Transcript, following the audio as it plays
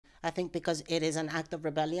I think because it is an act of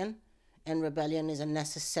rebellion, and rebellion is a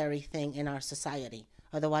necessary thing in our society.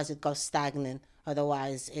 Otherwise, it goes stagnant.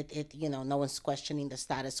 Otherwise, no one's questioning the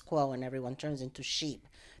status quo and everyone turns into sheep.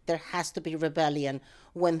 There has to be rebellion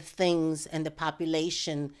when things and the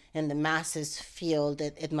population and the masses feel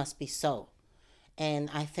that it must be so. And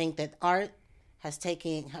I think that art was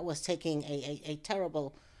taking a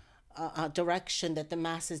terrible direction that the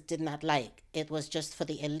masses did not like. It was just for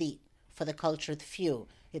the elite, for the cultured few.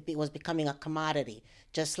 Was becoming a commodity,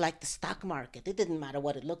 just like the stock market. It didn't matter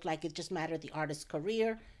what it looked like. It just mattered the artist's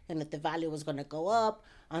career and that the value was going to go up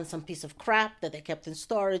on some piece of crap that they kept in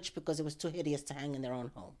storage because it was too hideous to hang in their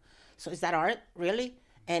own home. So is that art, really?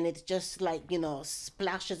 And it's just like,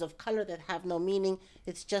 splashes of color that have no meaning.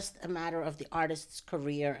 It's just a matter of the artist's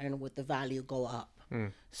career and would the value go up.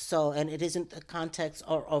 So, and it isn't a context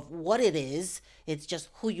of what it is, it's just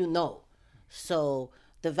who you know. So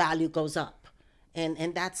the value goes up.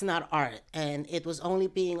 And that's not art. And it was only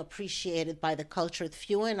being appreciated by the cultured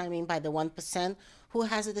few, and I mean by the 1%, who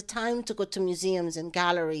has the time to go to museums and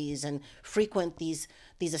galleries and frequent these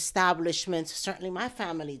establishments. Certainly my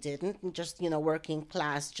family didn't, just, working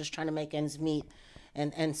class, just trying to make ends meet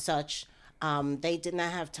and such. They did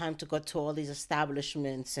not have time to go to all these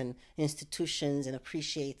establishments and institutions and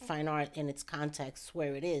appreciate fine art in its context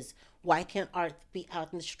where it is. Why can't art be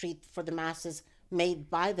out in the street for the masses, made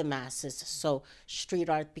by the masses? So street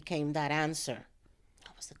art became that answer.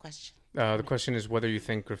 What was the question? The question is whether you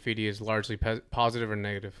think graffiti is largely positive or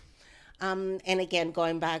negative. And again,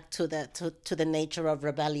 going back to the nature of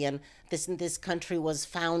rebellion, this country was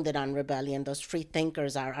founded on rebellion. Those free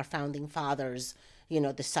thinkers, our founding fathers,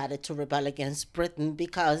 decided to rebel against Britain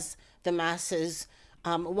because the masses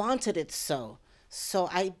wanted it so. So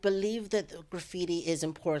I believe that graffiti is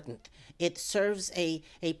important. It serves a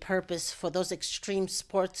purpose for those extreme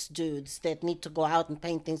sports dudes that need to go out and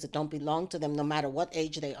paint things that don't belong to them, no matter what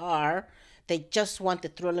age they are. They just want the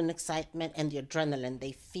thrill and excitement and the adrenaline.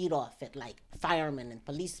 They feed off it, like firemen and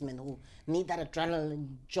policemen who need that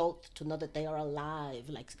adrenaline jolt to know that they are alive.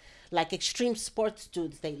 Like extreme sports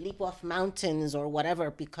dudes, they leap off mountains or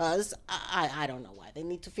whatever because I don't know why. They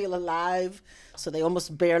need to feel alive, so they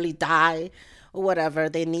almost barely die or whatever.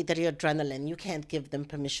 They need the adrenaline. You can't give them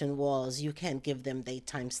permission walls. You can't give them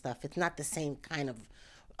daytime stuff. It's not the same kind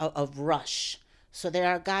of rush. So there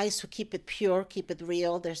are guys who keep it pure, keep it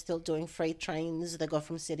real. They're still doing freight trains. They go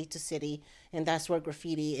from city to city, and that's where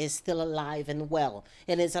graffiti is still alive and well.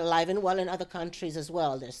 It is alive and well in other countries as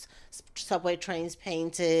well. There's subway trains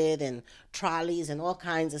painted and trolleys and all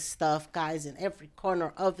kinds of stuff. Guys in every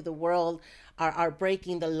corner of the world are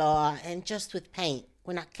breaking the law, and just with paint.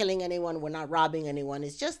 We're not killing anyone. We're not robbing anyone.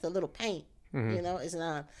 It's just a little paint. It's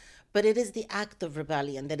not. But it is the act of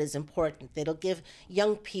rebellion that is important. It'll give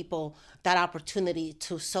young people that opportunity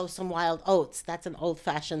to sow some wild oats. That's an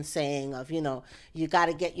old-fashioned saying of, you got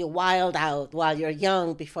to get your wild out while you're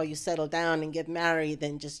young before you settle down and get married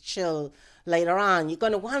and just chill later on. You're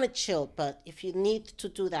going to want to chill, but if you need to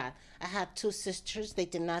do that. I had two sisters. They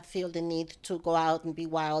did not feel the need to go out and be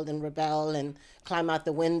wild and rebel and climb out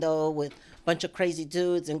the window with a bunch of crazy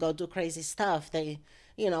dudes and go do crazy stuff.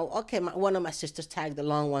 Okay, one of my sisters tagged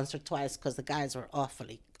along once or twice because the guys were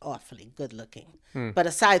awfully, awfully good looking. But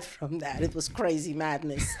aside from that, it was crazy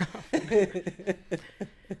madness.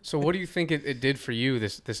 So what do you think it did for you,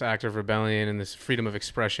 this act of rebellion and this freedom of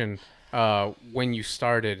expression, when you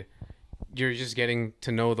started? You're just getting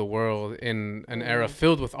to know the world in an era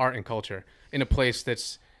filled with art and culture, in a place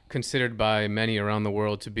that's considered by many around the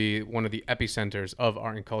world to be one of the epicenters of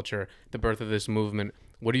art and culture, the birth of this movement.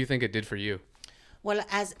 What do you think it did for you? Well,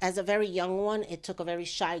 as a very young one, it took a very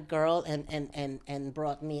shy girl and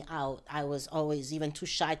brought me out. I was always even too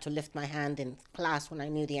shy to lift my hand in class when I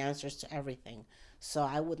knew the answers to everything. So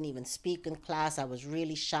I wouldn't even speak in class. I was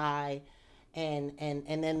really shy. And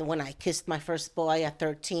then when I kissed my first boy at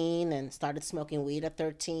 13 and started smoking weed at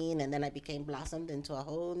 13, and then I became blossomed into a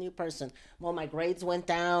whole new person. Well, my grades went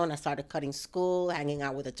down. I started cutting school, hanging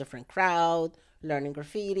out with a different crowd, learning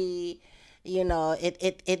graffiti.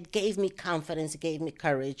 It gave me confidence, it gave me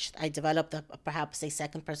courage. I developed perhaps a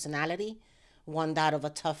second personality, one that of a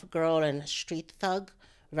tough girl and a street thug,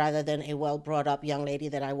 rather than a well brought up young lady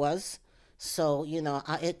that I was. So,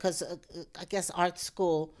 because I guess art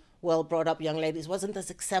school, well brought up young ladies wasn't as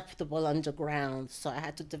acceptable underground. So I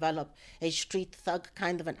had to develop a street thug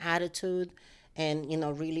kind of an attitude and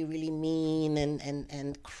really really mean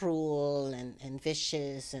and cruel and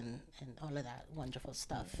vicious and all of that wonderful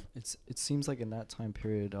stuff. It seems like in that time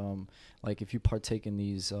period, like if you partake in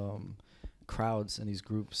these crowds and these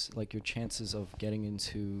groups, like your chances of getting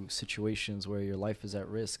into situations where your life is at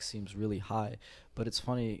risk seems really high. But it's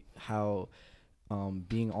funny how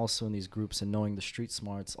being also in these groups and knowing the street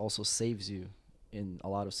smarts also saves you in a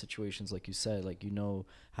lot of situations. Like you said, like, you know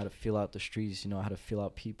how to feel out the streets, you know how to feel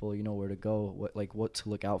out people, you know where to go, what to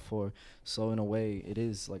look out for. So in a way, it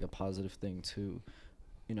is like a positive thing to,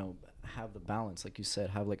 you know, have the balance, like you said,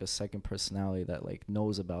 have like a second personality that like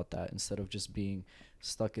knows about that, instead of just being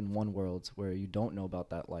stuck in one world where you don't know about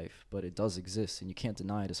that life, but it does exist and you can't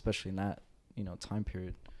deny it, especially in that, you know, time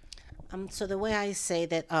period. So the way I say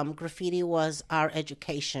that, graffiti was our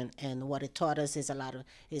education, and what it taught us is a lot of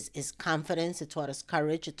is confidence. It taught us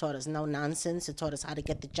courage. It taught us no nonsense. It taught us how to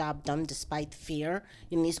get the job done despite fear.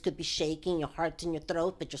 Your knees could be shaking, your heart in your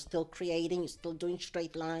throat, but you're still creating. You're still doing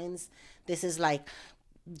straight lines. This is like,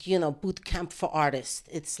 boot camp for artists.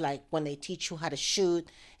 It's like when they teach you how to shoot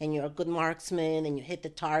and you're a good marksman and you hit the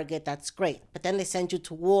target, that's great. But then they send you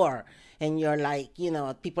to war and you're like,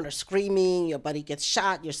 people are screaming, your buddy gets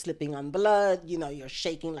shot, you're slipping on blood, you're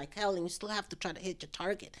shaking like hell, and you still have to try to hit your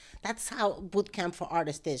target. That's how boot camp for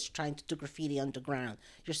artists is, trying to do graffiti underground.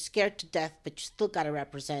 You're scared to death, but you still got to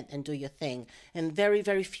represent and do your thing. And very,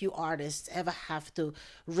 very few artists ever have to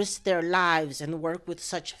risk their lives and work with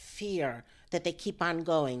such fear that they keep on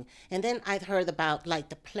going. And then I've heard about like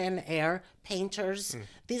the plein air painters.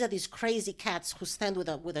 These are these crazy cats who stand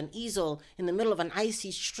with an easel in the middle of an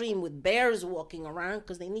icy stream with bears walking around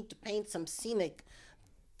because they need to paint some scenic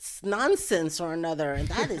nonsense or another. And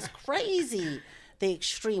that is crazy. The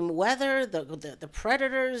extreme weather, the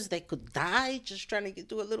predators, they could die just trying to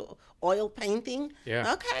do a little oil painting.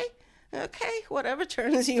 Yeah. Okay, whatever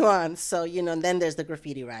turns you on. So, and then there's the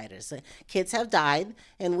graffiti writers. Kids have died,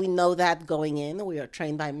 and we know that going in. We are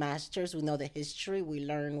trained by masters. We know the history. We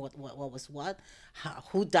learn what was what,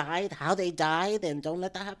 who died, how they died, and don't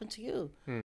let that happen to you.